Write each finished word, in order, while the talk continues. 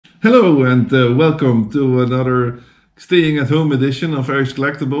Hello and welcome to another staying at home edition of Erix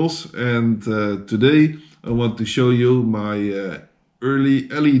Collectables. And today I want to show you my early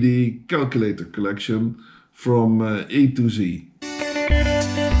LED calculator collection from A to Z.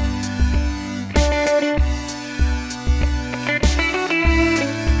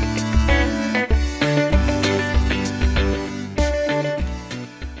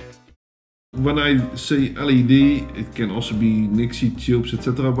 When I say LED, it can also be Nixie tubes,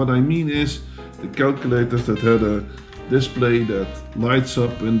 etc. What I mean is the calculators that had a display that lights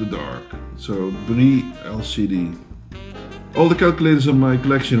up in the dark. So LCD. All the calculators in my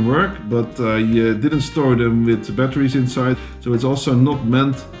collection work, but I didn't store them with batteries inside. So it's also not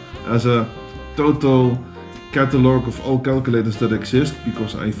meant as a total catalog of all calculators that exist,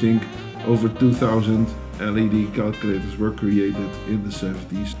 because I think over 2000 LED calculators were created in the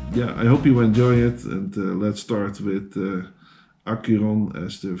 70s. Yeah, I hope you enjoy it, and let's start with Acuron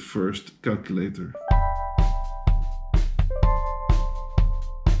as the first calculator.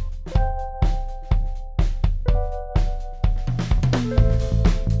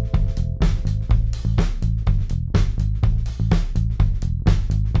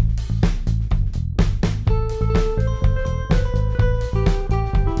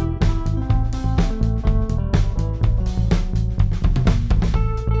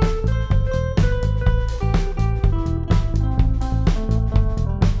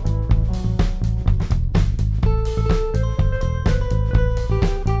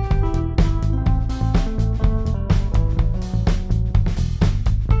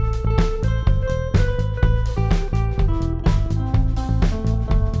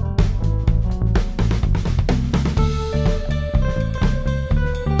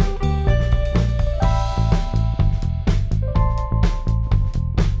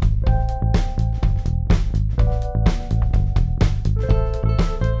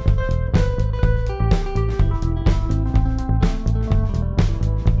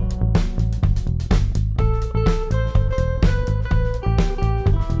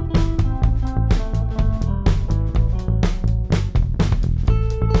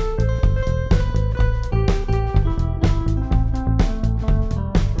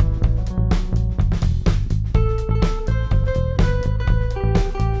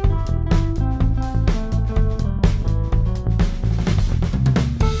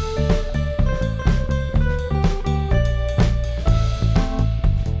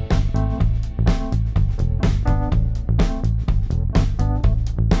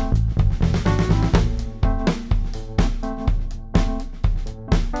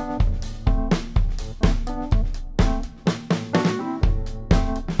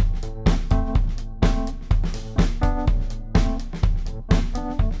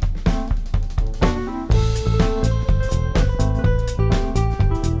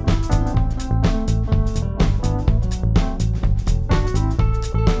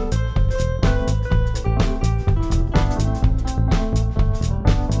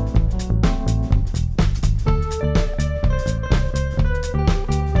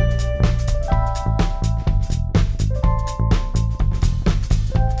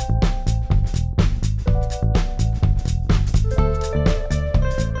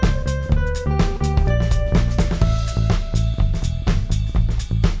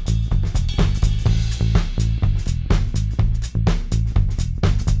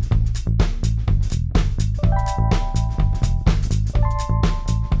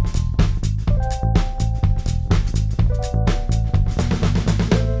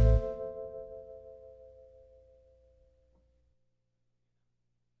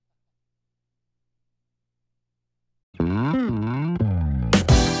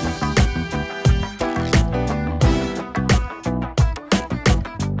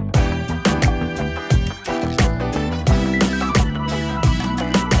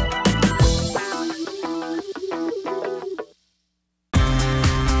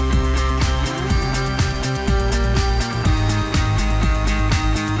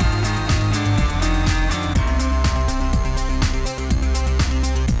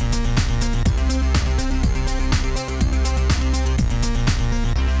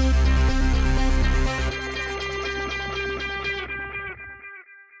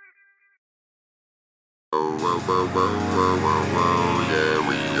 Yeah,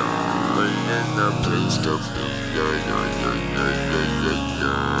 we are in the place to be.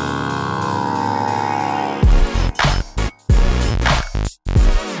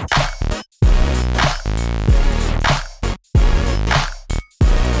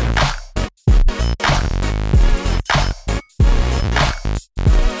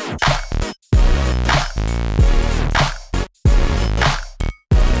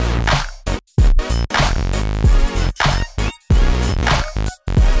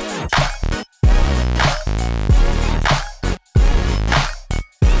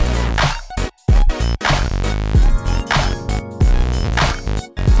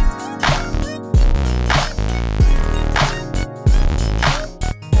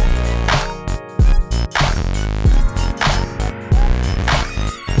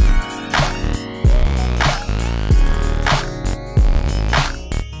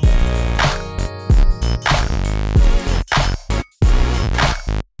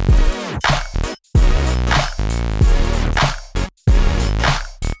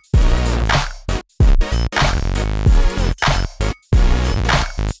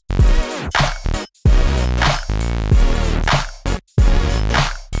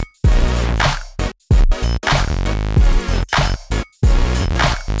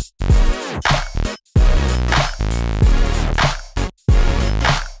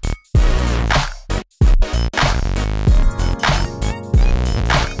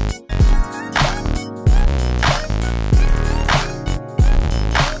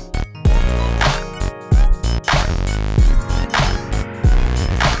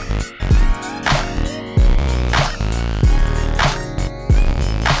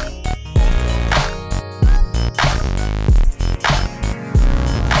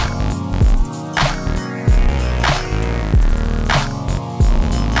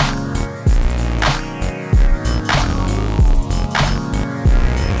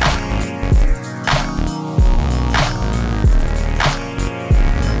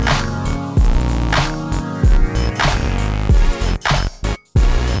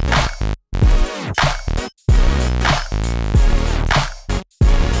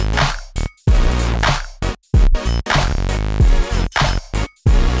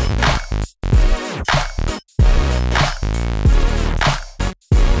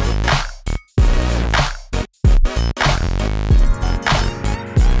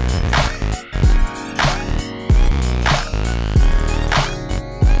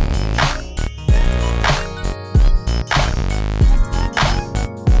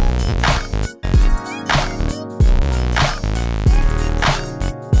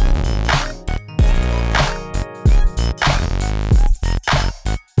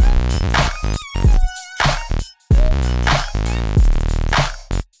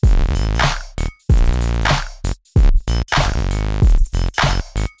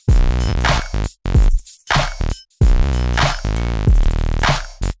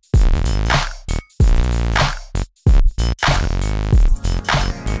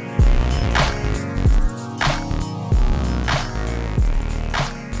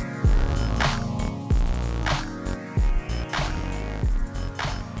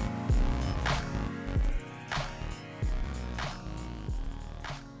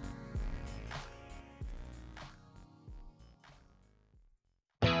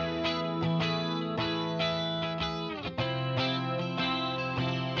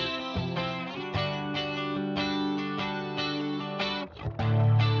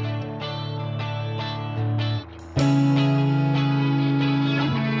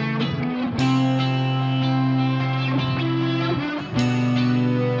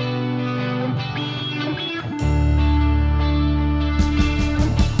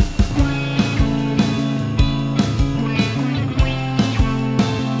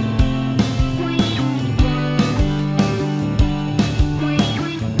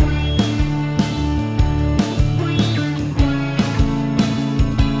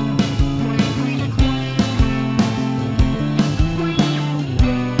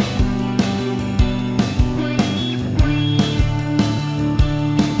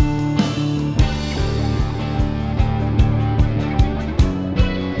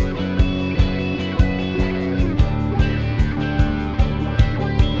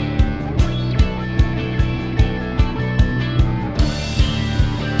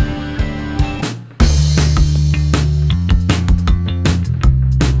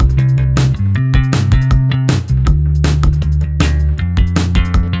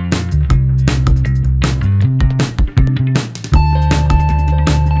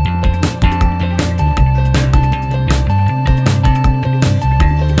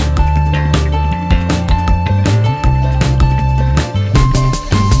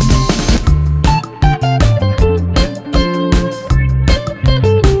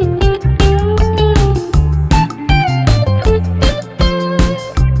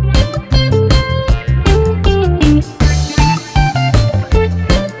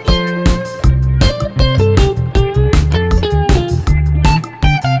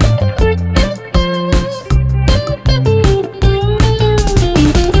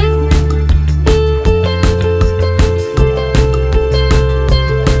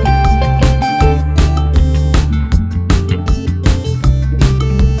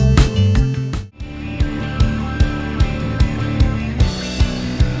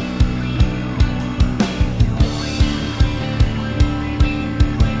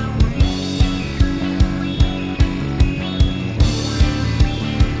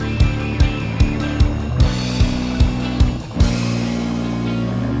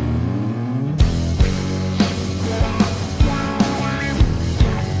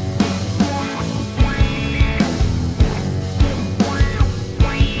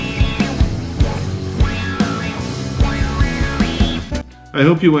 I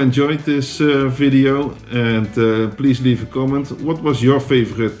hope you enjoyed this video, and please leave a comment. What was your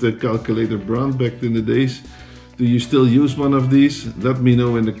favorite calculator brand back in the days? Do you still use one of these? Let me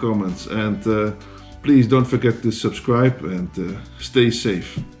know in the comments, and please don't forget to subscribe and stay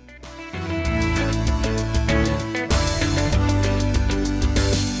safe.